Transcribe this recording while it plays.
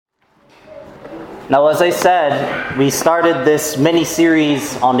Now, as I said, we started this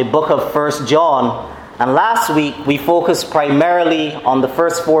mini-series on the book of 1 John, and last week we focused primarily on the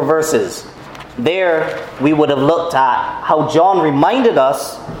first 4 verses. There, we would have looked at how John reminded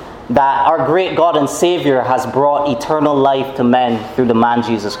us that our great God and Savior has brought eternal life to men through the man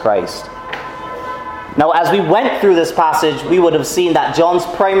Jesus Christ. Now, as we went through this passage, we would have seen that John's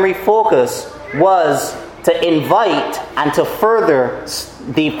primary focus was to invite and to further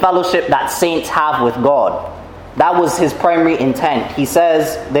the fellowship that saints have with God. That was his primary intent. He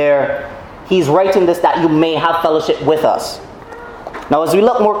says there, he's writing this that you may have fellowship with us. Now, as we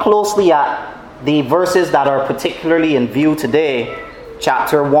look more closely at the verses that are particularly in view today,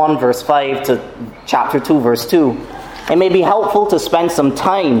 chapter 1, verse 5 to chapter 2, verse 2, it may be helpful to spend some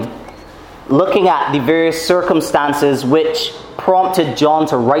time looking at the various circumstances which prompted John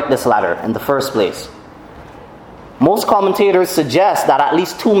to write this letter in the first place. Most commentators suggest that at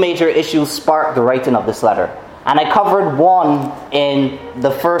least 2 major issues sparked the writing of this letter. And I covered one in the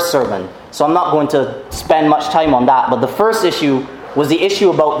first sermon, so I'm not going to spend much time on that. But the first issue was the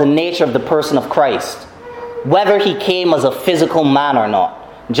issue about the nature of the person of Christ, whether he came as a physical man or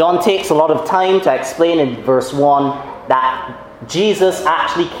not. John takes a lot of time to explain in verse 1 that Jesus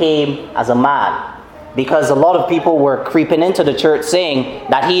actually came as a man, because a lot of people were creeping into the church saying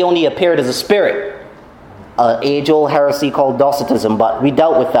that he only appeared as a spirit. Age-old heresy called Docetism, but we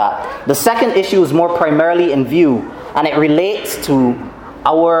dealt with that. The second issue is more primarily in view, and it relates to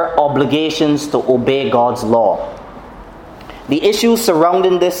our obligations to obey God's law. The issues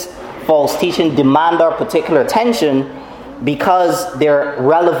surrounding this false teaching demand our particular attention because they're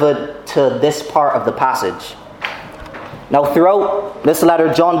relevant to this part of the passage. Now, throughout this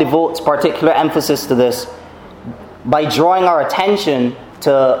letter, John devotes particular emphasis to this by drawing our attention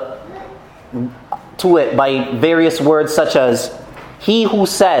to it by various words such as he who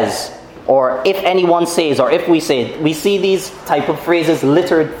says, or if anyone says, or if we say. We see these type of phrases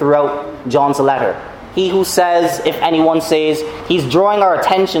littered throughout John's letter. He who says, if anyone says. He's drawing our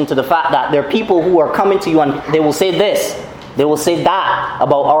attention to the fact that there are people who are coming to you and they will say this, they will say that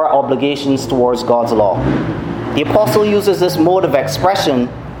about our obligations towards God's law. The apostle uses this mode of expression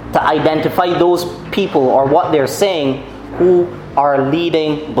to identify those people or what they're saying who are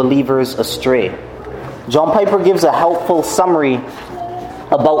leading believers astray. John Piper gives a helpful summary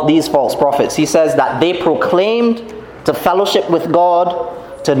about these false prophets. He says that they proclaimed to fellowship with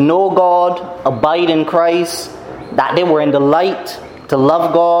God, to know God, abide in Christ, that they were in the light, to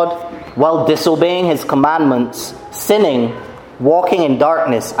love God, while disobeying His commandments, sinning, walking in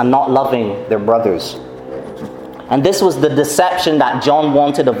darkness, and not loving their brothers. And this was the deception that John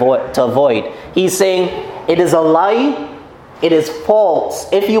wanted to avoid. He's saying, it is a lie. It is false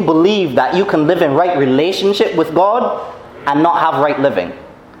if you believe that you can live in right relationship with God and not have right living.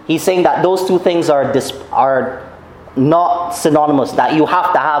 He's saying that those two things are not synonymous, that you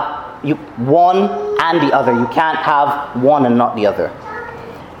have to have one and the other. You can't have one and not the other.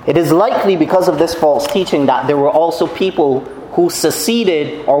 It is likely because of this false teaching that there were also people who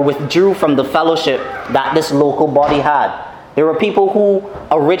seceded or withdrew from the fellowship that this local body had. There were people who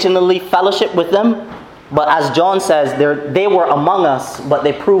originally fellowshiped with them, but as John says, they were among us, but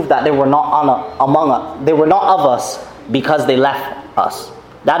they proved that they were not among us. They were not of us because they left us.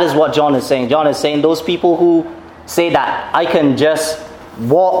 That is what John is saying. John is saying those people who say that I can just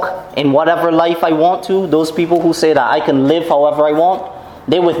walk in whatever life I want to, those people who say that I can live however I want,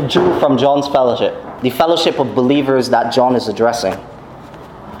 they withdrew from John's fellowship, the fellowship of believers that John is addressing.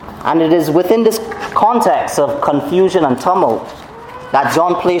 And it is within this context of confusion and tumult that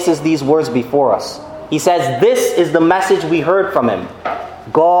John places these words before us. He says, this is the message we heard from him.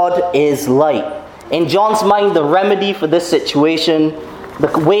 God is light. In John's mind, the remedy for this situation,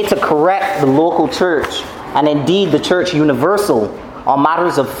 the way to correct the local church, and indeed the church universal, on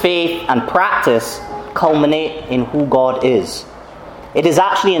matters of faith and practice, culminate in who God is. It is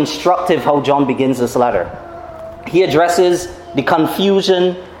actually instructive how John begins this letter. He addresses the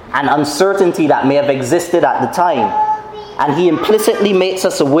confusion and uncertainty that may have existed at the time. And he implicitly makes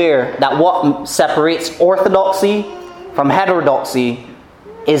us aware that what separates orthodoxy from heterodoxy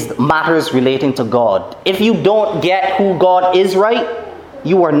is matters relating to God. If you don't get who God is right,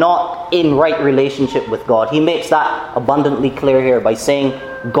 you are not in right relationship with God. He makes that abundantly clear here by saying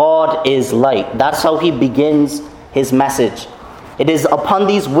God is light. That's how he begins his message. It is upon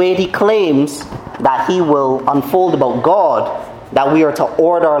these weighty claims that he will unfold about God that we are to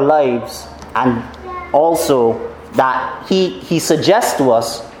order our lives, and also that he suggests to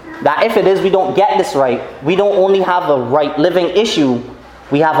us that if it is we don't get this right, we don't only have a right living issue,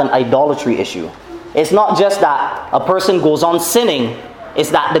 we have an idolatry issue. It's not just that a person goes on sinning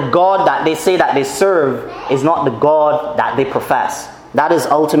is that the God that they say that they serve is not the God that they profess. That is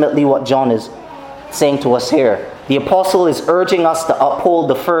ultimately what John is saying to us here. The apostle is urging us to uphold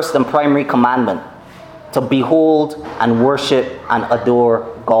the first and primary commandment, to behold and worship and adore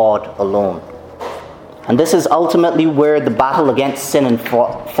God alone. And this is ultimately where the battle against sin and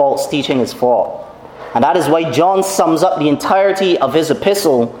false teaching is fought. And that is why John sums up the entirety of his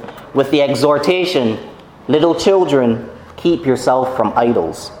epistle with the exhortation, "Little children, keep yourself from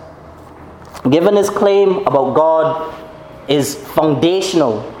idols." Given his claim about God is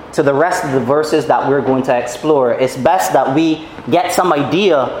foundational to the rest of the verses that we're going to explore, it's best that we get some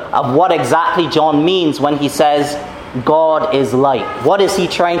idea of what exactly John means when he says God is light. What is he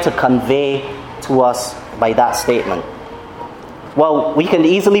trying to convey to us by that statement? Well, we can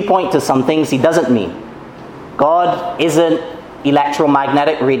easily point to some things he doesn't mean. God isn't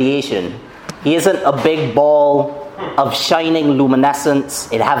electromagnetic radiation. He isn't a big ball of shining luminescence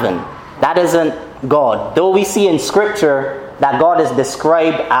in heaven. That isn't God. Though we see in Scripture that God is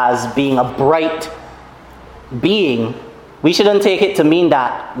described as being a bright being, we shouldn't take it to mean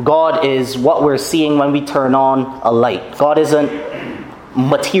that God is what we're seeing when we turn on a light. God isn't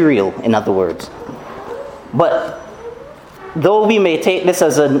material, in other words. But though we may take this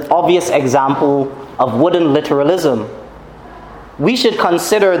as an obvious example of wooden literalism, we should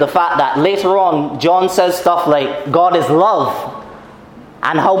consider the fact that later on John says stuff like God is love,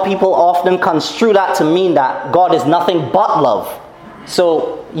 and how people often construe that to mean that God is nothing but love.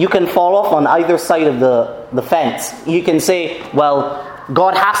 So you can fall off on either side of the fence. You can say, well,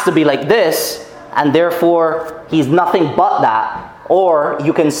 God has to be like this, and therefore he's nothing but that. Or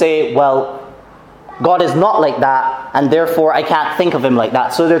you can say, well, God is not like that, and therefore I can't think of him like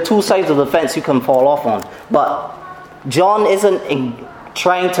that. So there are two sides of the fence you can fall off on. But John isn't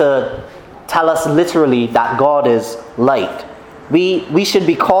trying to tell us literally that God is light. We should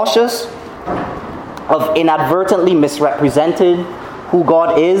be cautious of inadvertently misrepresenting who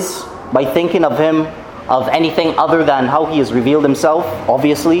God is by thinking of him of anything other than how he has revealed himself,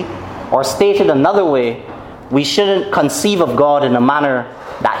 obviously. Or stated another way, we shouldn't conceive of God in a manner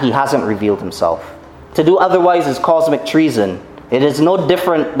that he hasn't revealed himself. To do otherwise is cosmic treason. It is no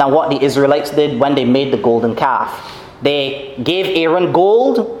different than what the Israelites did when they made the golden calf. They gave Aaron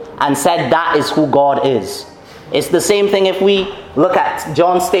gold and said that is who God is. It's the same thing if we look at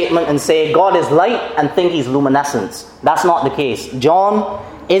John's statement and say God is light and think he's luminescence. That's not the case. John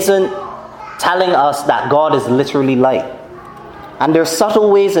isn't telling us that God is literally light. And there are subtle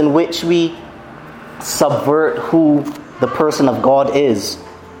ways in which we subvert who the person of God is.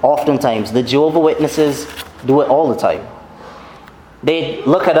 Oftentimes, the Jehovah's Witnesses do it all the time. They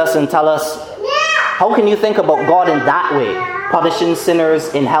look at us and tell us, how can you think about God in that way, punishing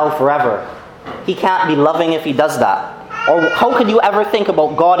sinners in hell forever? He can't be loving if he does that. Or how could you ever think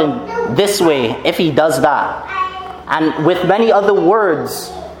about God in this way if he does that? And with many other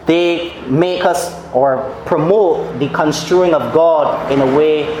words, they make us or promote the construing of God in a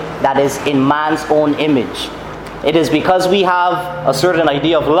way that is in man's own image. It is because we have a certain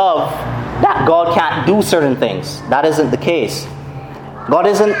idea of love that God can't do certain things. That isn't the case. God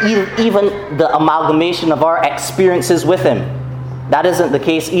isn't even the amalgamation of our experiences with him. That isn't the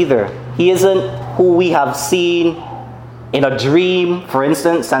case either. He isn't who we have seen in a dream, for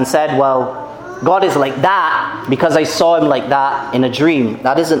instance, and said, well, God is like that because I saw him like that in a dream.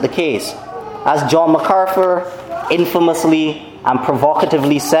 That isn't the case. As John MacArthur infamously and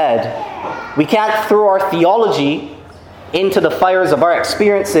provocatively said, we can't throw our theology into the fires of our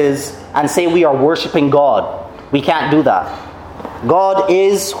experiences and say we are worshiping God. We can't do that. God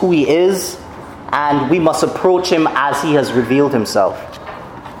is who he is, and we must approach him as he has revealed himself.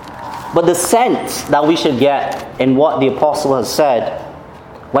 But the sense that we should get in what the apostle has said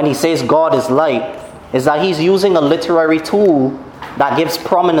when he says God is light is that he's using a literary tool that gives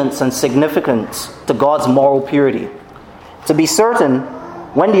prominence and significance to God's moral purity. To be certain,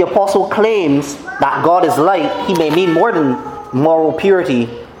 when the apostle claims that God is light, he may mean more than moral purity,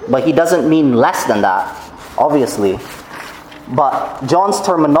 but he doesn't mean less than that, obviously. But John's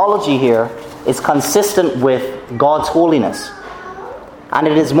terminology here is consistent with God's holiness. And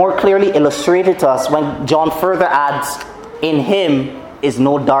it is more clearly illustrated to us when John further adds, in him is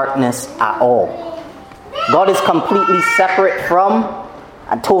no darkness at all. God is completely separate from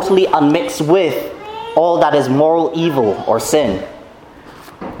and totally unmixed with all that is moral evil or sin.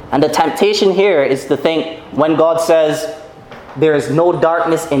 And the temptation here is to think when God says there is no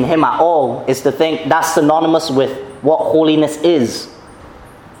darkness in him at all, is to think that's synonymous with what holiness is.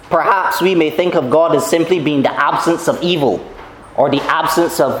 Perhaps we may think of God as simply being the absence of evil or the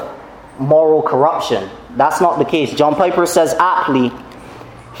absence of moral corruption. That's not the case. John Piper says aptly,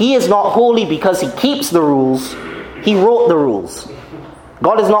 He is not holy because he keeps the rules. He wrote the rules.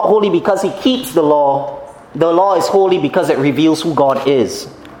 God is not holy because he keeps the law. The law is holy because it reveals who God is.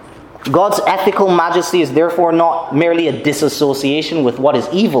 God's ethical majesty is therefore not merely a disassociation with what is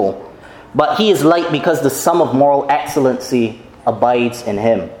evil, but he is light because the sum of moral excellency abides in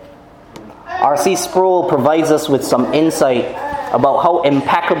him. R.C. Sproul provides us with some insight about how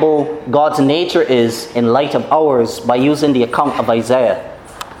impeccable God's nature is in light of ours by using the account of Isaiah.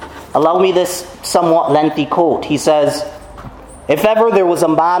 Allow me this somewhat lengthy quote. He says, "If ever there was a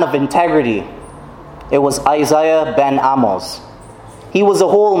man of integrity, it was Isaiah ben Amoz. He was a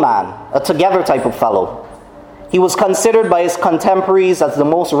whole man, a together type of fellow. He was considered by his contemporaries as the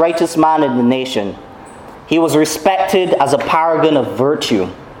most righteous man in the nation. He was respected as a paragon of virtue.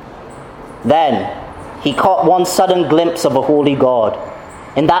 Then he caught one sudden glimpse of a holy God.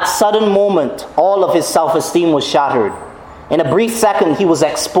 In that sudden moment, all of his self-esteem was shattered. In a brief second, he was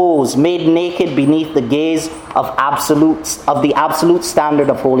exposed, made naked beneath the gaze of the absolute standard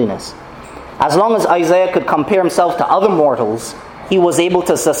of holiness. As long as Isaiah could compare himself to other mortals, he was able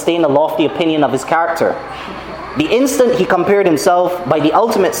to sustain a lofty opinion of his character. The instant he compared himself by the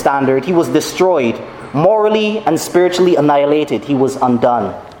ultimate standard, he was destroyed, morally and spiritually annihilated. He was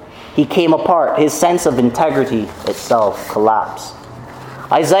undone. He came apart. His sense of integrity itself collapsed."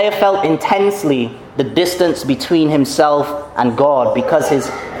 Isaiah felt intensely the distance between himself and God because his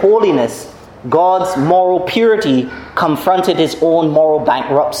holiness, God's moral purity, confronted his own moral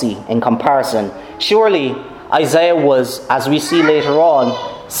bankruptcy in comparison. Surely, Isaiah was, as we see later on,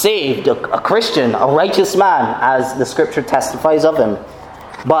 saved, a Christian, a righteous man, as the scripture testifies of him.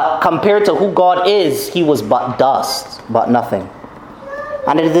 But compared to who God is, he was but dust, but nothing.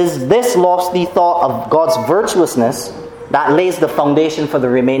 And it is this lofty thought of God's virtuousness that lays the foundation for the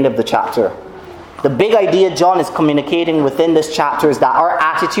remainder of the chapter. The big idea John is communicating within this chapter is that our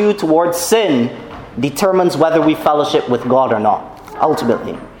attitude towards sin determines whether we fellowship with God or not,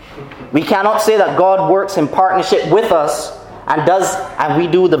 ultimately. We cannot say that God works in partnership with us and we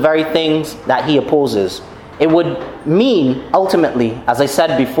do the very things that he opposes. It would mean, ultimately, as I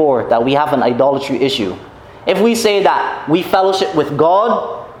said before, that we have an idolatry issue. If we say that we fellowship with God,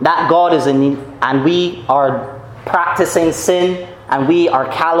 that God is and we are practicing sin, and we are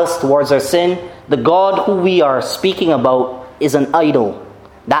callous towards our sin, the God who we are speaking about is an idol.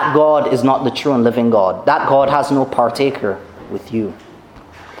 That God is not the true and living God. That God has no partaker with you.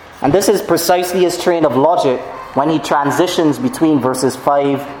 And this is precisely his train of logic when he transitions between verses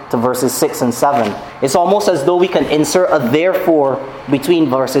 5 to verses 6 and 7. It's almost as though we can insert a therefore between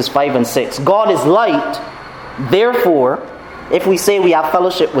verses 5 and 6. God is light. Therefore, if we say we have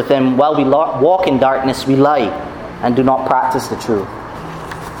fellowship with him while we walk in darkness, we lie and do not practice the truth.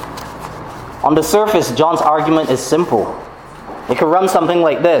 On the surface, John's argument is simple. It could run something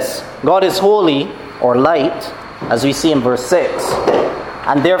like this. God is holy, or light, as we see in verse 6.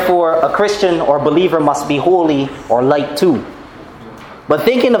 And therefore, a Christian or believer must be holy or light too. But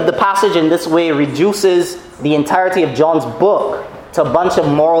thinking of the passage in this way reduces the entirety of John's book to a bunch of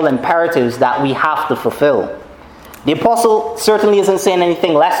moral imperatives that we have to fulfill. The apostle certainly isn't saying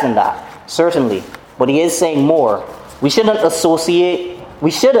anything less than that, certainly. But he is saying more. We shouldn't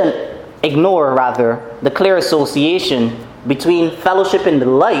ignore the clear association between fellowship in the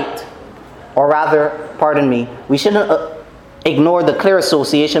light, we shouldn't ignore the clear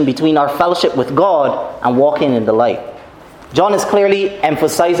association between our fellowship with God and walking in the light. John is clearly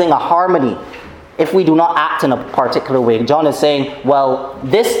emphasizing a harmony if we do not act in a particular way. John is saying, well,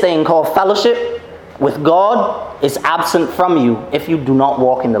 this thing called fellowship with God is absent from you if you do not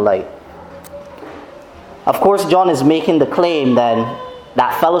walk in the light. Of course, John is making the claim then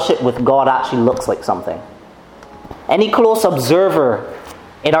that fellowship with God actually looks like something. Any close observer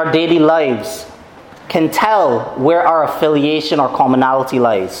in our daily lives can tell where our affiliation or commonality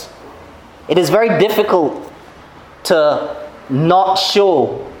lies. It is very difficult to not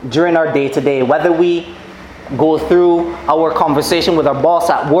show during our day-to-day, whether we go through our conversation with our boss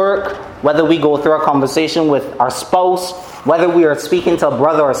at work, whether we go through our conversation with our spouse, whether we are speaking to a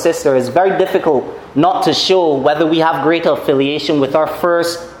brother or sister. It's very difficult not to show whether we have greater affiliation with our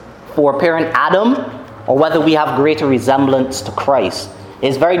first foreparent Adam or whether we have greater resemblance to Christ.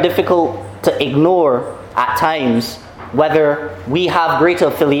 It's very difficult to ignore at times whether we have greater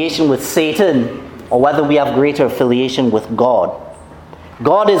affiliation with Satan or whether we have greater affiliation with God.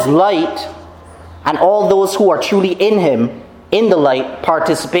 God is light, and all those who are truly in him, in the light,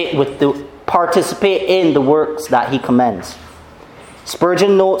 participate in the works that he commends.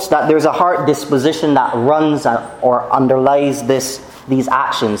 Spurgeon notes that there's a heart disposition that runs or underlies these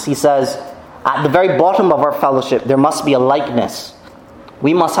actions. He says, at the very bottom of our fellowship, there must be a likeness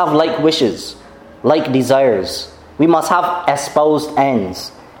We must have like wishes, like desires. We must have espoused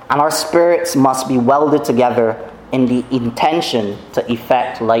ends. And our spirits must be welded together in the intention to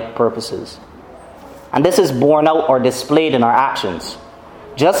effect like purposes. And this is borne out or displayed in our actions.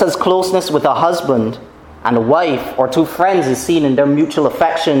 Just as closeness with a husband and a wife or two friends is seen in their mutual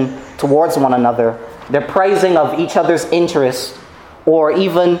affection towards one another, their prizing of each other's interests, or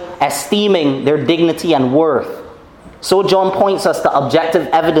even esteeming their dignity and worth, so John points us to objective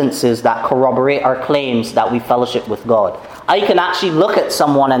evidences that corroborate our claims that we fellowship with God. I can actually look at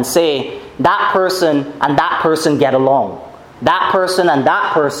someone and say, that person and that person get along. That person and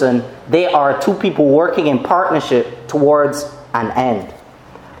that person, they are two people working in partnership towards an end.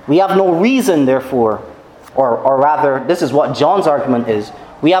 We have no reason, therefore, or rather, this is what John's argument is,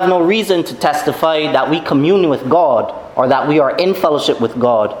 we have no reason to testify that we commune with God or that we are in fellowship with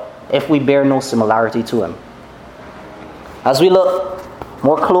God if we bear no similarity to Him. As we look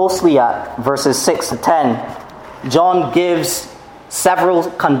more closely at verses 6 to 10, John gives several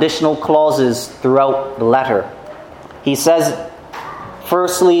conditional clauses throughout the letter. He says,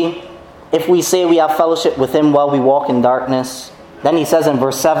 firstly, if we say we have fellowship with Him while we walk in darkness. Then he says in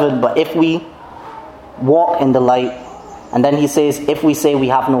verse 7, but if we walk in the light. And then he says, if we say we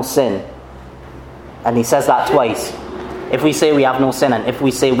have no sin. And he says that twice. If we say we have no sin, and if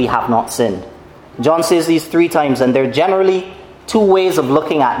we say we have not sinned. John says these 3 times, and they're generally 2 ways of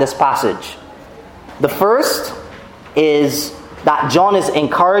looking at this passage. The first is that John is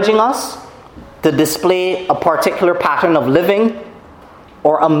encouraging us to display a particular pattern of living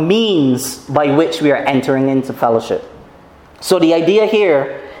or a means by which we are entering into fellowship. So the idea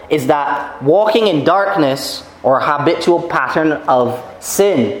here is that walking in darkness or a habitual pattern of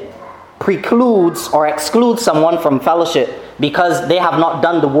sin precludes or excludes someone from fellowship because they have not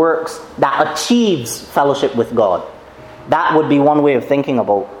done the works that achieves fellowship with God. That would be one way of thinking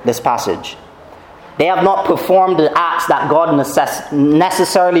about this passage. They have not performed the acts that God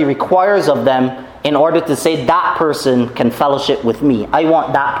necessarily requires of them in order to say that person can fellowship with me. I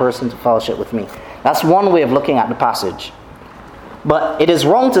want that person to fellowship with me. That's one way of looking at the passage. But it is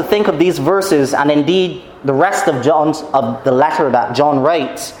wrong to think of these verses, and indeed the rest of the letter that John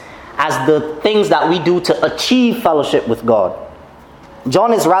writes, as the things that we do to achieve fellowship with God.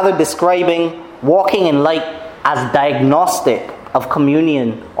 John is rather describing walking in light as diagnostic of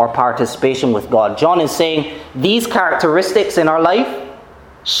communion or participation with God. John is saying these characteristics in our life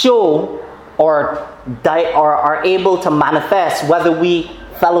show or are able to manifest whether we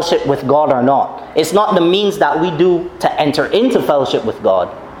fellowship with God or not. It's not the means that we do to enter into fellowship with God.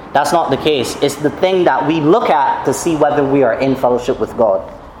 That's not the case. It's the thing that we look at to see whether we are in fellowship with God.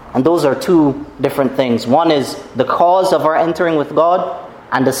 And those are 2 different things. One is the cause of our entering with God,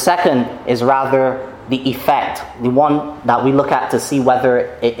 and the second is rather the effect, the one that we look at to see whether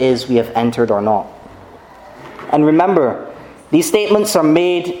it is we have entered or not. And remember, these statements are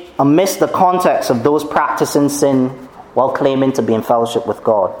made amidst the context of those practicing sin while claiming to be in fellowship with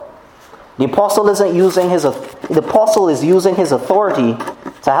God. The apostle is using his authority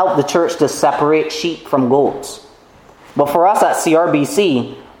to help the church to separate sheep from goats. But for us at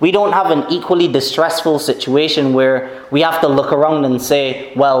CRBC, we don't have an equally distressful situation where we have to look around and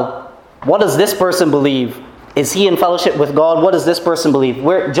say, well, what does this person believe? Is he in fellowship with God? What does this person believe?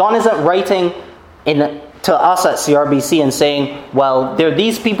 John isn't writing to us at CRBC and saying, well, there are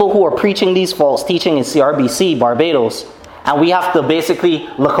these people who are preaching these false teaching in CRBC, Barbados, and we have to basically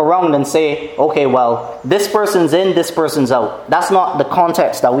look around and say, okay, well, this person's in, this person's out. That's not the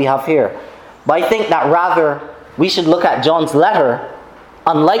context that we have here. But I think that rather we should look at John's letter,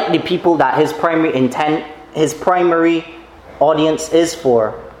 unlike the people that his primary audience is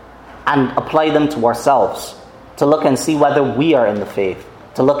for, and apply them to ourselves, to look and see whether we are in the faith,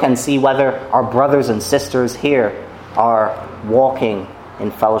 to look and see whether our brothers and sisters here are walking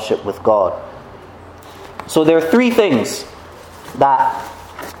in fellowship with God. So there are 3 things that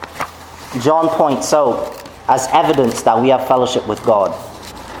John points out as evidence that we have fellowship with God.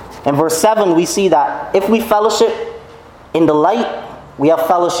 In verse 7, we see that if we fellowship in the light, we have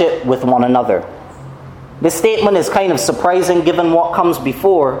fellowship with one another. This statement is kind of surprising given what comes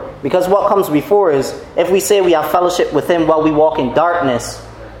before, because what comes before is, if we say we have fellowship with Him while we walk in darkness,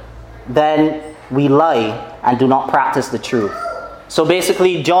 then we lie and do not practice the truth. So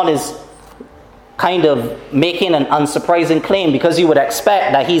basically, John is kind of making an unsurprising claim, because you would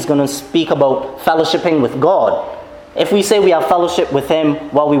expect that he's going to speak about fellowshipping with God. If we say we have fellowship with Him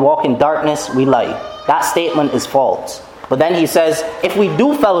while we walk in darkness, we lie. That statement is false. But then he says, if we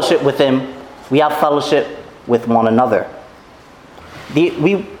do fellowship with Him, we have fellowship with one another.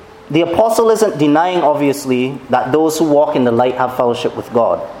 The The apostle isn't denying, obviously, that those who walk in the light have fellowship with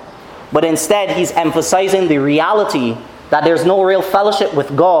God. But instead, he's emphasizing the reality that there's no real fellowship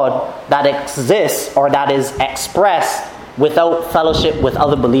with God that exists or that is expressed without fellowship with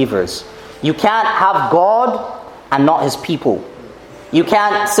other believers. You can't have God and not his people. You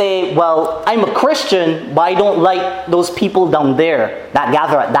can't say, well, I'm a Christian, but I don't like those people down there that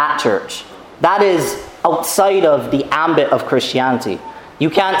gather at that church. That is outside of the ambit of Christianity. You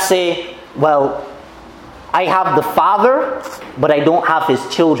can't say, well, I have the Father, but I don't have his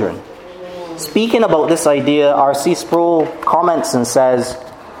children. Speaking about this idea, R.C. Sproul comments and says,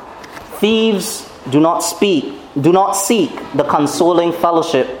 thieves do not seek the consoling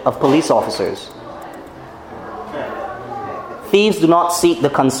fellowship of police officers. Thieves do not seek the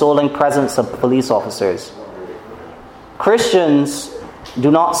consoling presence of police officers. Christians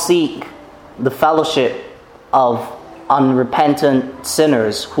do not seek the fellowship of unrepentant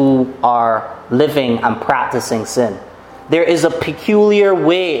sinners who are living and practicing sin. There is a peculiar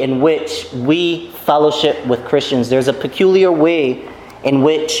way in which we fellowship with Christians. There's a peculiar way in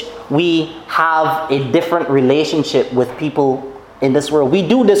which we have a different relationship with people in this world. We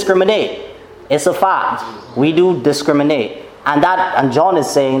do discriminate. It's a fact. We do discriminate. And John is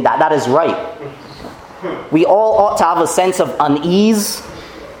saying that is right. We all ought to have a sense of unease,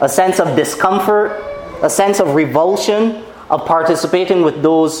 a sense of discomfort, a sense of revulsion of participating with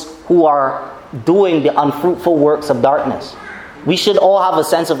those who are doing the unfruitful works of darkness. We should all have a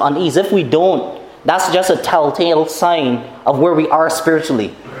sense of unease. If we don't, that's just a telltale sign of where we are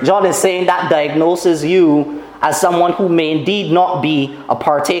spiritually. John is saying that diagnoses you as someone who may indeed not be a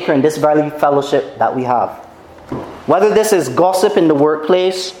partaker in this very fellowship that we have. Whether this is gossip in the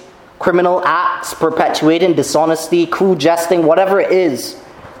workplace, criminal acts perpetuating dishonesty, crude jesting, whatever it is,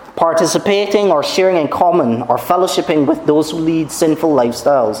 participating or sharing in common or fellowshipping with those who lead sinful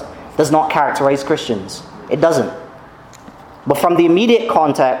lifestyles does not characterize Christians. It doesn't. But from the immediate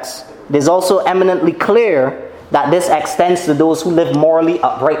context, it is also eminently clear that this extends to those who live morally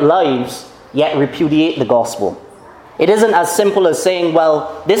upright lives, yet repudiate the gospel. It isn't as simple as saying,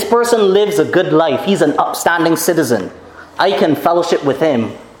 well, this person lives a good life. He's an upstanding citizen. I can fellowship with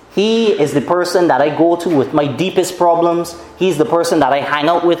him. He is the person that I go to with my deepest problems. He's the person that I hang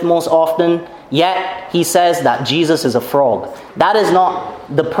out with most often. Yet, he says that Jesus is a frog. That is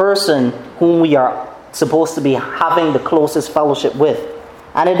not the person whom we are supposed to be having the closest fellowship with.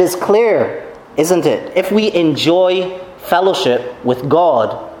 And it is clear, isn't it? If we enjoy fellowship with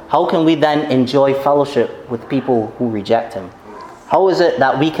God, how can we then enjoy fellowship with people who reject him? How is it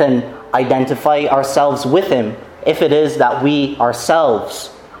that we can identify ourselves with him if it is that we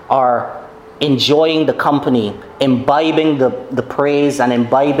ourselves are enjoying the company, imbibing the praise and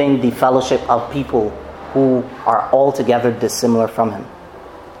imbibing the fellowship of people who are altogether dissimilar from him?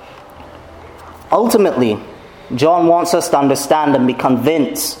 Ultimately, John wants us to understand and be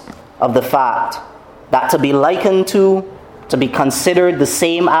convinced of the fact that to be likened to be considered the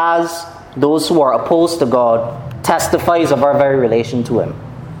same as those who are opposed to God testifies of our very relation to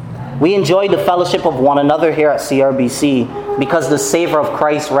him. We enjoy the fellowship of one another here at CRBC because the savor of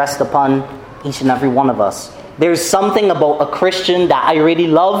Christ rests upon each and every one of us. There's something about a Christian that I really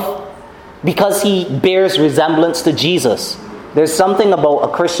love because he bears resemblance to Jesus. There's something about a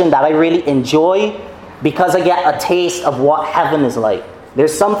Christian that I really enjoy because I get a taste of what heaven is like.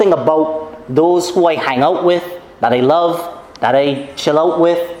 There's something about those who I hang out with, that I love, that I chill out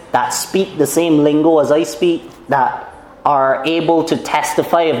with, that speak the same lingo as I speak, that are able to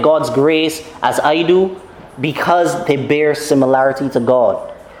testify of God's grace as I do, because they bear similarity to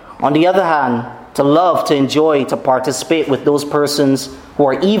God. On the other hand, to love, to enjoy, to participate with those persons who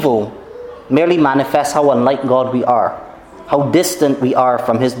are evil merely manifests how unlike God we are, how distant we are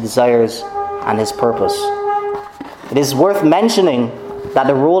from his desires and his purpose. It is worth mentioning that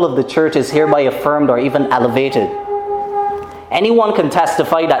the role of the church is hereby affirmed or even elevated. Anyone can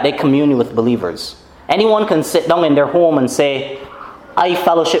testify that they commune with believers. Anyone can sit down in their home and say, I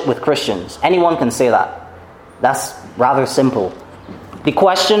fellowship with Christians. Anyone can say that. That's rather simple. The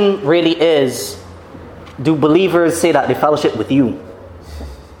question really is, do believers say that they fellowship with you?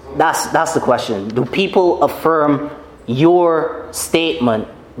 That's the question. Do people affirm your statement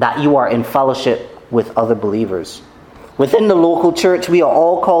that you are in fellowship with other believers? Within the local church, we are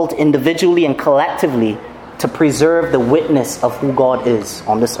all called individually and collectively to preserve the witness of who God is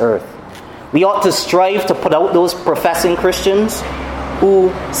on this earth. We ought to strive to put out those professing Christians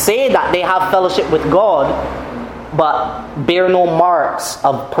who say that they have fellowship with God, but bear no marks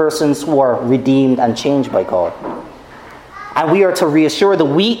of persons who are redeemed and changed by God. And we are to reassure the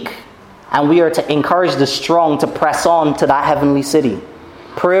weak, and we are to encourage the strong to press on to that heavenly city.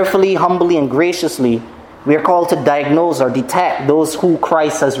 Prayerfully, humbly, and graciously, we are called to diagnose or detect those who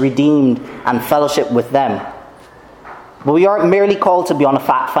Christ has redeemed and fellowship with them. But we aren't merely called to be on a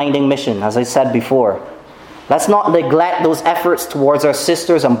fact-finding mission, as I said before. Let's not neglect those efforts towards our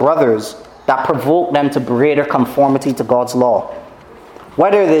sisters and brothers that provoke them to greater conformity to God's law.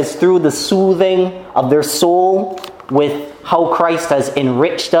 Whether it is through the soothing of their soul with how Christ has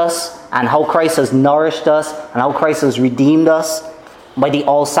enriched us and how Christ has nourished us and how Christ has redeemed us, by the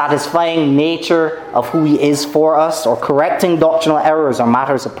all-satisfying nature of who He is for us, or correcting doctrinal errors or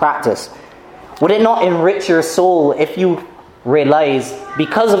matters of practice. Would it not enrich your soul if you realize,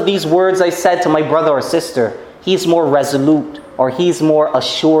 because of these words I said to my brother or sister, he's more resolute, or he's more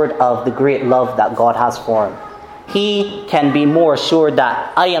assured of the great love that God has for him? He can be more assured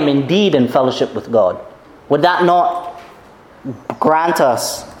that I am indeed in fellowship with God. Would that not grant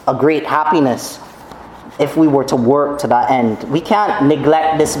us a great happiness if we were to work to that end? We can't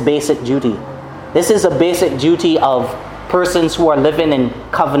neglect this basic duty. This is a basic duty of persons who are living in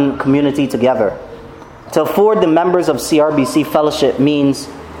covenant community together. To afford the members of CRBC fellowship means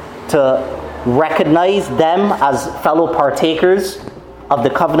to recognize them as fellow partakers of the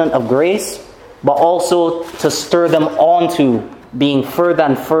covenant of grace, but also to stir them on to being further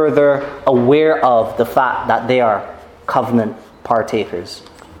and further aware of the fact that they are covenant partakers.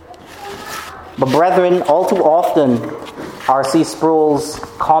 But brethren, all too often, R.C. Sproul's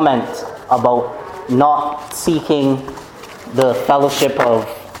comment about not seeking the fellowship of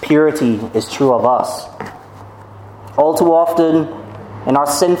purity is true of us. All too often, in our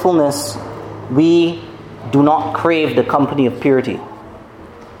sinfulness, we do not crave the company of purity,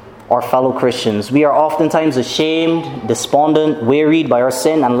 our fellow Christians. We are oftentimes ashamed, despondent, wearied by our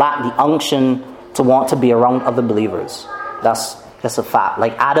sin, and lack the unction to want to be around other believers. That's a fact.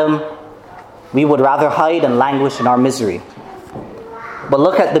 Like Adam, we would rather hide and languish in our misery. But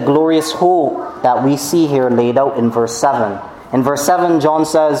look at the glorious hope that we see here laid out in verse 7. In verse 7, John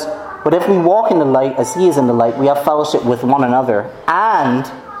says, "But if we walk in the light as He is in the light, we have fellowship with one another. And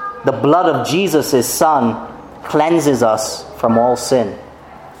the blood of Jesus, His Son, cleanses us from all sin."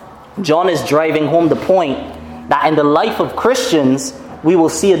 John is driving home the point that in the life of Christians, we will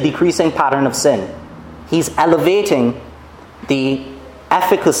see a decreasing pattern of sin. He's elevating the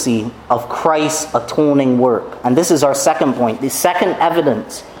efficacy of Christ's atoning work. And this is our second point, the second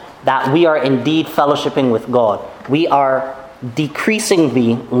evidence that we are indeed fellowshipping with God. We are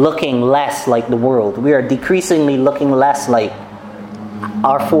decreasingly looking less like the world. We are decreasingly looking less like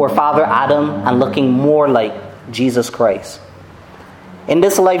our forefather Adam and looking more like Jesus Christ. In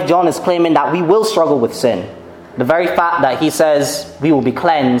this life, John is claiming that we will struggle with sin. The very fact that he says we will be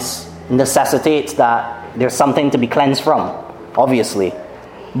cleansed necessitates that there's something to be cleansed from, obviously.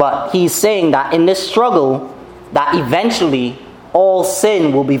 But he's saying that in this struggle, that eventually all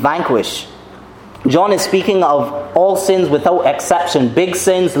sin will be vanquished. John is speaking of all sins without exception. Big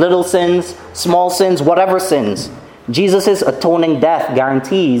sins, little sins, small sins, whatever sins. Jesus' atoning death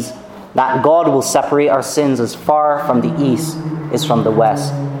guarantees that God will separate our sins as far from the east is from the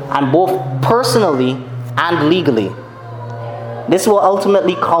west, and both personally and legally. This will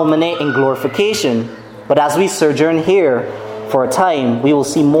ultimately culminate in glorification, but as we sojourn here for a time, we will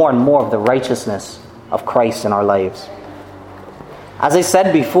see more and more of the righteousness of Christ in our lives. As I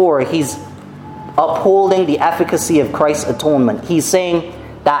said before, he's upholding the efficacy of Christ's atonement. He's saying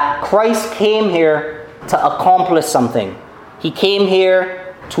that Christ came here to accomplish something. He came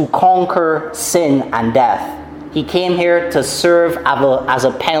here to conquer sin and death. He came here to serve as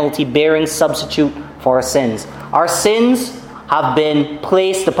a penalty-bearing substitute for our sins. Our sins have been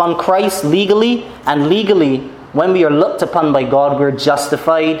placed upon Christ legally, and legally, when we are looked upon by God, we're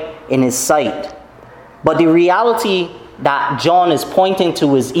justified in His sight. But the reality that John is pointing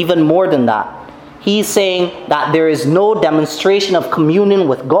to is even more than that. He's saying that there is no demonstration of communion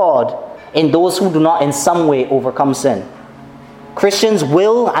with God in those who do not in some way overcome sin. Christians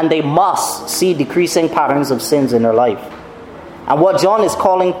will and they must see decreasing patterns of sins in their life. And what John is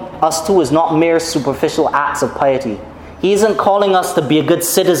calling us to is not mere superficial acts of piety. He isn't calling us to be a good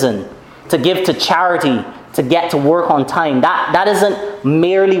citizen, to give to charity, to get to work on time. That isn't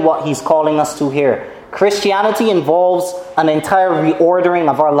merely what he's calling us to here. Christianity involves an entire reordering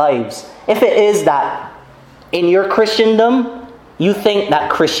of our lives. If it is that in your Christendom, you think that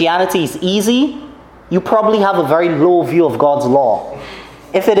Christianity is easy, you probably have a very low view of God's law.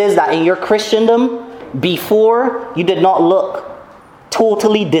 If it is that in your Christendom, before you did not look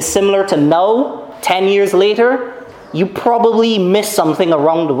totally dissimilar to now, 10 years later, you probably missed something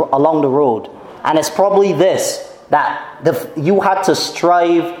along the road. And it's probably this, that you had to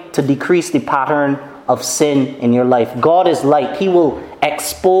strive to decrease the pattern of sin in your life. God is light. He will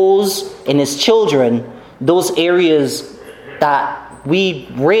expose in his children those areas that we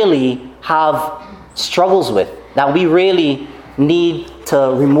really have struggles with, that we really need to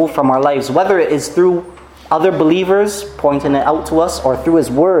remove from our lives, whether it is through other believers pointing it out to us or through his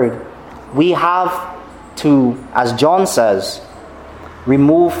word. We have to, as John says,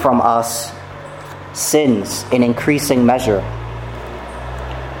 remove from us sins in increasing measure.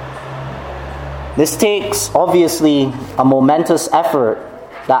 This takes, obviously, a momentous effort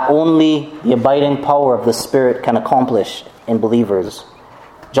that only the abiding power of the Spirit can accomplish in believers.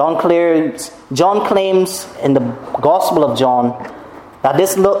 John claims in the Gospel of John that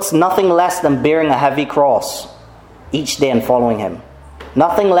this looks nothing less than bearing a heavy cross each day and following him.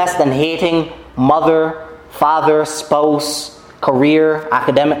 Nothing less than hating mother, father, spouse, career,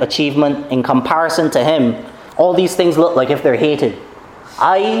 academic achievement in comparison to him. All these things look like if they're hated.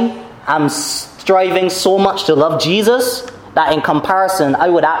 I am striving so much to love Jesus that in comparison I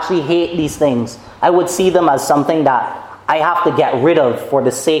would actually hate these things. I would see them as something that I have to get rid of for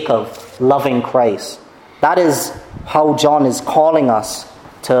the sake of loving Christ. That is how John is calling us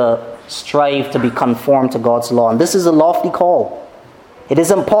to strive to be conformed to God's law. And this is a lofty call. It is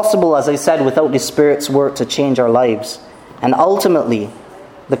impossible, as I said, without the Spirit's work to change our lives. And ultimately,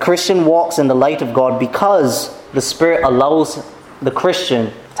 the Christian walks in the light of God because the Spirit allows the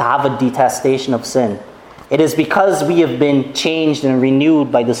Christian to have a detestation of sin. It is because we have been changed and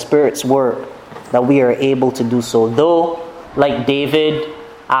renewed by the Spirit's work that we are able to do so. Though, like David,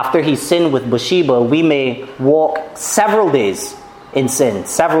 after he sinned with Bathsheba, we may walk several days in sin,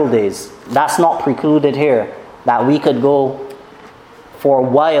 several days. That's not precluded here, that we could go for a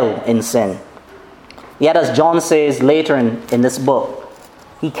while in sin. Yet, as John says later in this book,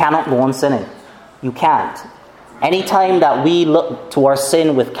 he cannot go on sinning. You can't. Anytime that we look to our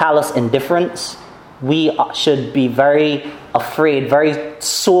sin with callous indifference, we should be very afraid, very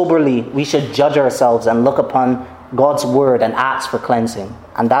soberly. We should judge ourselves and look upon God's word and ask for cleansing.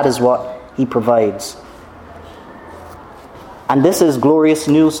 And that is what he provides. And this is glorious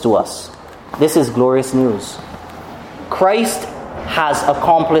news to us. This is glorious news. Christ has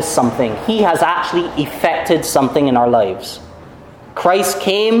accomplished something. He has actually effected something in our lives. Christ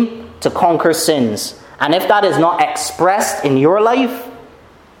came to conquer sins. And if that is not expressed in your life,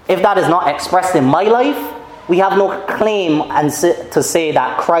 if that is not expressed in my life, we have no claim to say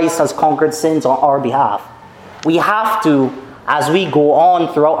that Christ has conquered sins on our behalf. We have to, as we go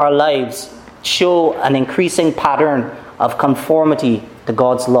on throughout our lives, show an increasing pattern of conformity to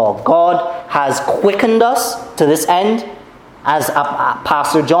God's law. God has quickened us to this end, as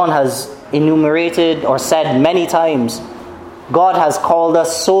Pastor John has enumerated or said many times. God has called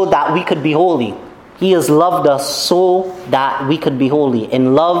us so that we could be holy. He has loved us so that we could be holy.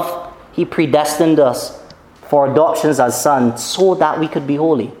 In love, he predestined us for adoptions as sons so that we could be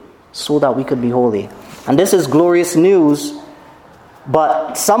holy. So that we could be holy. And this is glorious news,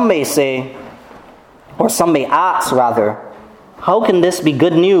 but some may say, or some may ask rather, how can this be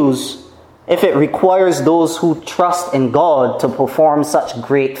good news if it requires those who trust in God to perform such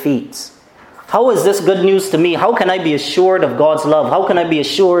great feats? How is this good news to me? How can I be assured of God's love? How can I be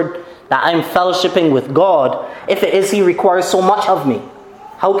assured that I'm fellowshipping with God if it is he requires so much of me?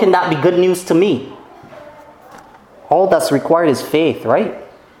 How can that be good news to me? All that's required is faith, right?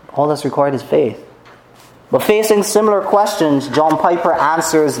 All that's required is faith. But facing similar questions, John Piper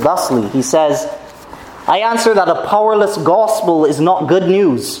answers thusly. He says, I answer that a powerless gospel is not good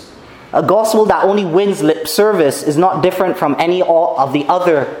news. A gospel that only wins lip service is not different from any of the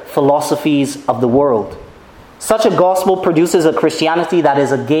other philosophies of the world. Such a gospel produces a Christianity that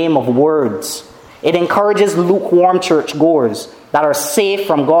is a game of words. It encourages lukewarm churchgoers that are safe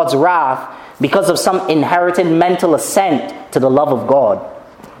from God's wrath because of some inherited mental assent to the love of God.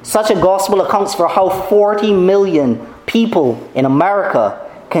 Such a gospel accounts for how 40 million people in America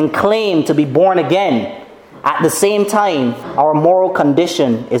can claim to be born again. At the same time, our moral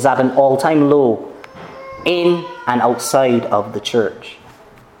condition is at an all-time low in and outside of the church.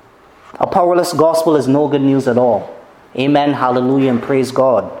 A powerless gospel is no good news at all. Amen, hallelujah, and praise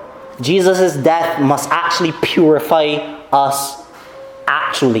God. Jesus' death must actually purify us.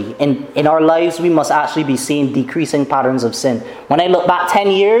 Actually, in our lives, we must actually be seeing decreasing patterns of sin. When I look back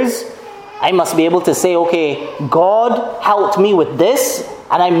 10 years, I must be able to say, okay, God helped me with this,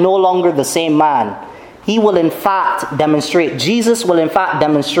 and I'm no longer the same man. He will in fact demonstrate, Jesus will in fact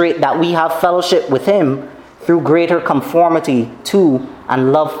demonstrate that we have fellowship with him through greater conformity to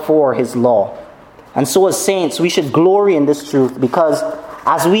and love for his law. And so as saints, we should glory in this truth because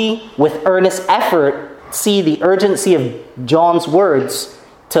as we, with earnest effort, see the urgency of John's words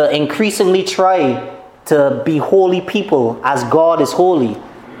to increasingly try to be holy people as God is holy,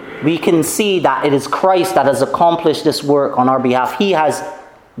 we can see that it is Christ that has accomplished this work on our behalf. He has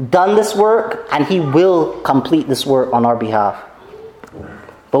done this work, and he will complete this work on our behalf.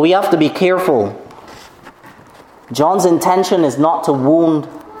 But we have to be careful. John's intention is not to wound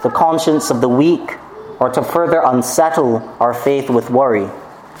the conscience of the weak or to further unsettle our faith with worry.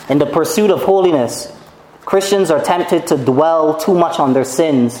 In the pursuit of holiness, Christians are tempted to dwell too much on their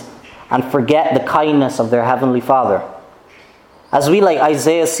sins and forget the kindness of their Heavenly Father. As we, like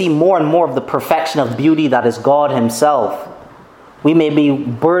Isaiah, see more and more of the perfection of beauty that is God himself, we may be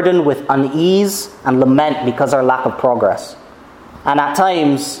burdened with unease and lament because of our lack of progress. And at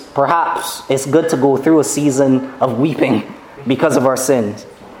times, perhaps, it's good to go through a season of weeping because of our sins.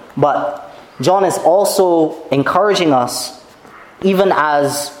 But John is also encouraging us, even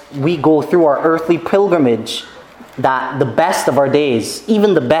as we go through our earthly pilgrimage, that the best of our days,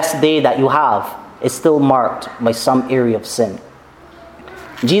 even the best day that you have, is still marked by some area of sin.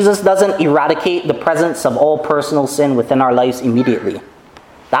 Jesus doesn't eradicate the presence of all personal sin within our lives immediately.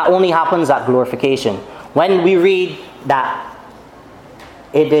 That only happens at glorification. When we read that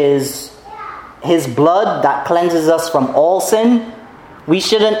it is his blood that cleanses us from all sin, we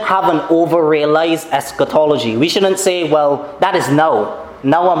shouldn't have an over-realized eschatology. We shouldn't say, well, that is now.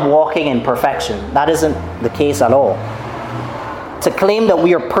 Now I'm walking in perfection. That isn't the case at all. To claim that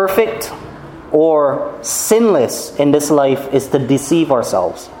we are perfect or sinless in this life is to deceive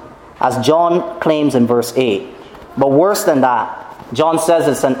ourselves, as John claims in verse 8. But worse than that, John says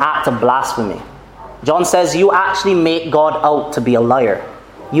it's an act of blasphemy. John says you actually make God out to be a liar.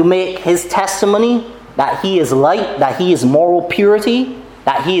 You make his testimony that he is light, that he is moral purity,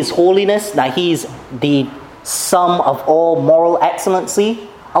 that he is holiness, that he is the sum of all moral excellency,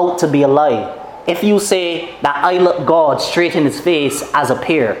 out to be a lie. If you say that I look God straight in his face as a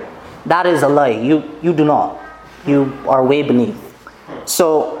peer, that is a lie. You do not. You are way beneath.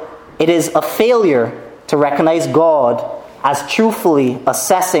 So it is a failure to recognize God as truthfully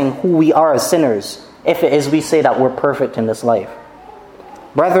assessing who we are as sinners, if it is we say that we're perfect in this life.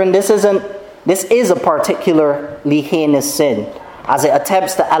 Brethren, this is a particularly heinous sin, as it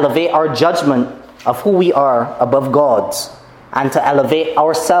attempts to elevate our judgment of who we are above God's, and to elevate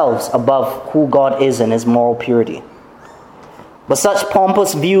ourselves above who God is in his moral purity. But such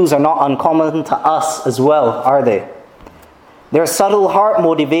pompous views are not uncommon to us as well, are they? There are subtle heart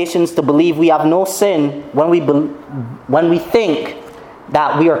motivations to believe we have no sin when we think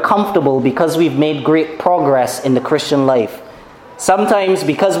that we are comfortable because we've made great progress in the Christian life. Sometimes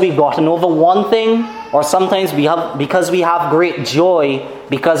because we've gotten over one thing, or sometimes because we have great joy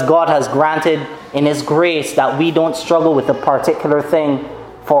because God has granted in his grace that we don't struggle with a particular thing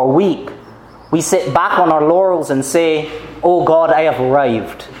for a week. We sit back on our laurels and say, oh God, I have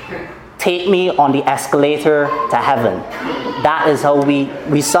arrived. Take me on the escalator to heaven. That is how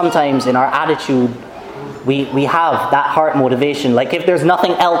we sometimes in our attitude, we have that heart motivation. Like if there's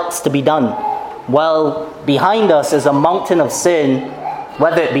nothing else to be done, well, behind us is a mountain of sin,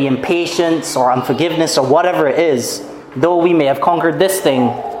 whether it be impatience or unforgiveness or whatever it is. Though we may have conquered this thing,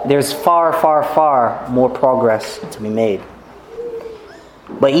 there's far, far, far more progress to be made.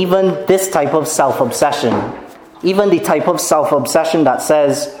 But even this type of self-obsession, even the type of self-obsession that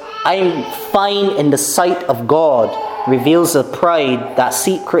says, I'm fine in the sight of God, reveals a pride that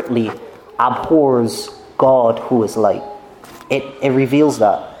secretly abhors God who is light. It reveals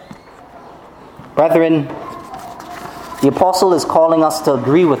that. Brethren, the apostle is calling us to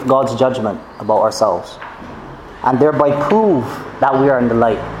agree with God's judgment about ourselves, and thereby prove that we are in the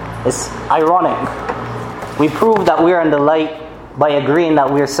light. It's ironic. We prove that we are in the light by agreeing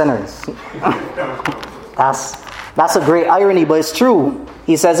that we are sinners. That's a great irony, but it's true.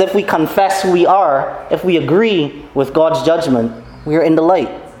 He says if we confess who we are, if we agree with God's judgment, we are in the light.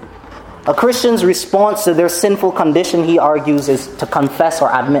 A Christian's response to their sinful condition, he argues, is to confess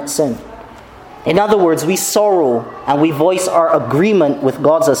or admit sin. In other words, we sorrow and we voice our agreement with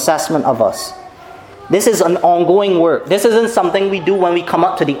God's assessment of us. This is an ongoing work. This isn't something we do when we come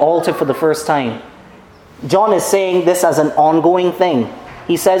up to the altar for the first time. John is saying this as an ongoing thing.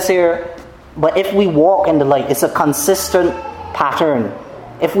 He says here, but if we walk in the light, it's a consistent pattern.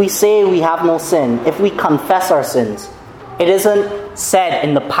 If we say we have no sin, if we confess our sins, it isn't said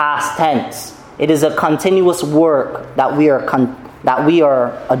in the past tense. It is a continuous work that we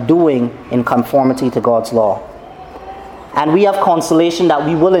are doing in conformity to God's law. And we have consolation that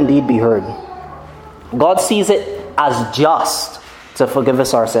we will indeed be heard. God sees it as just to forgive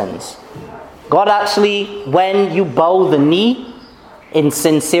us our sins. God actually, when you bow the knee in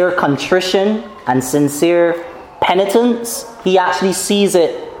sincere contrition and sincere penitence, he actually sees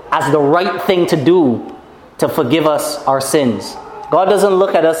it as the right thing to do to forgive us our sins. God doesn't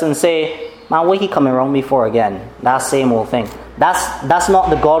look at us and say, man, what he coming around me for again? That same old thing. That's not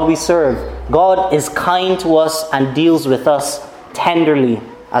the God we serve. God is kind to us and deals with us tenderly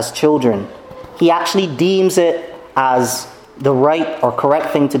as children. He actually deems it as the right or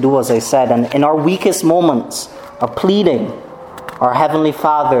correct thing to do, as I said. And in our weakest moments of pleading, our Heavenly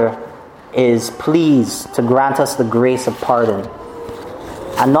Father is pleased to grant us the grace of pardon.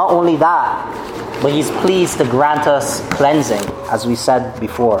 And not only that, but he's pleased to grant us cleansing, as we said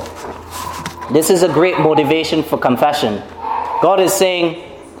before. This is a great motivation for confession. God is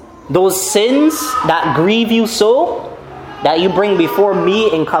saying, those sins that grieve you so, that you bring before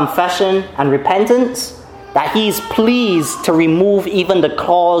me in confession and repentance, that he's pleased to remove even the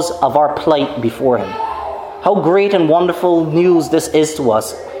cause of our plight before him. How great and wonderful news this is to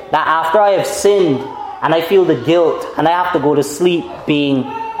us, that after I have sinned and I feel the guilt and I have to go to sleep being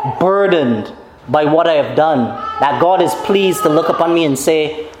burdened by what I have done, that God is pleased to look upon me and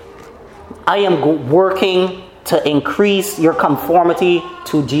say, I am working to increase your conformity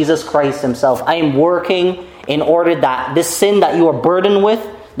to Jesus Christ himself. I am working in order that this sin that you are burdened with,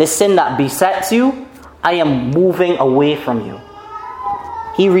 this sin that besets you, I am moving away from you.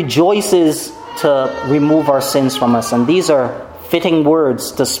 He rejoices to remove our sins from us. And these are fitting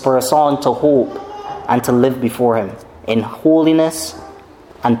words to spur us on to hope and to live before him in holiness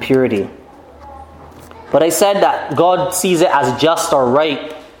and purity. But I said that God sees it as just or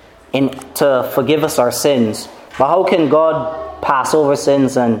right to forgive us our sins. But how can God pass over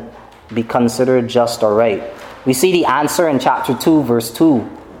sins and be considered just or right? We see the answer in chapter 2, verse 2,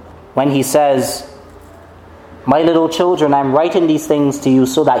 when he says, my little children, I'm writing these things to you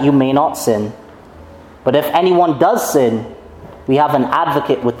so that you may not sin. But if anyone does sin, we have an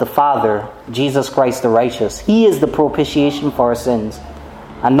advocate with the Father, Jesus Christ the righteous. He is the propitiation for our sins,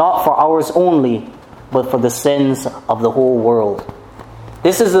 and not for ours only, but for the sins of the whole world.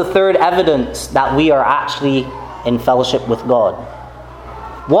 This is the third evidence that we are actually in fellowship with God.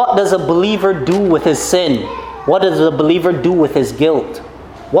 What does a believer do with his sin? What does a believer do with his guilt?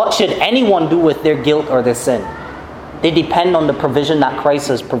 What should anyone do with their guilt or their sin? They depend on the provision that Christ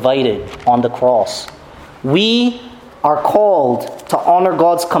has provided on the cross. We are called to honor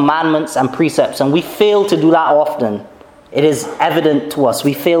God's commandments and precepts, and we fail to do that often. It is evident to us.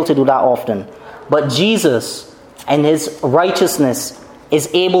 We fail to do that often. But Jesus and his righteousness is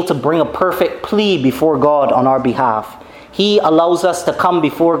able to bring a perfect plea before God on our behalf. He allows us to come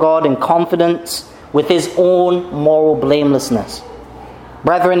before God in confidence with his own moral blamelessness.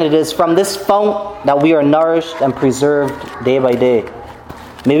 Brethren, it is from this fount that we are nourished and preserved day by day.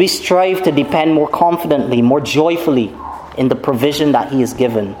 May we strive to depend more confidently, more joyfully in the provision that he has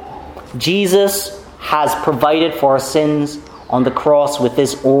given. Jesus has provided for our sins on the cross with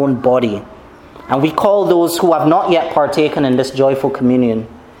his own body. And we call those who have not yet partaken in this joyful communion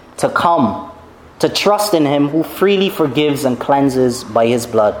to come, to trust in him who freely forgives and cleanses by his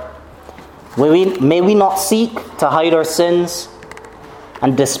blood. May we not seek to hide our sins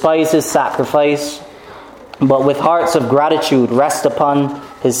and despise his sacrifice, but with hearts of gratitude rest upon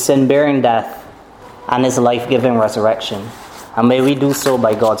his sin-bearing death and his life-giving resurrection. And may we do so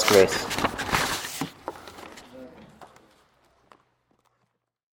by God's grace.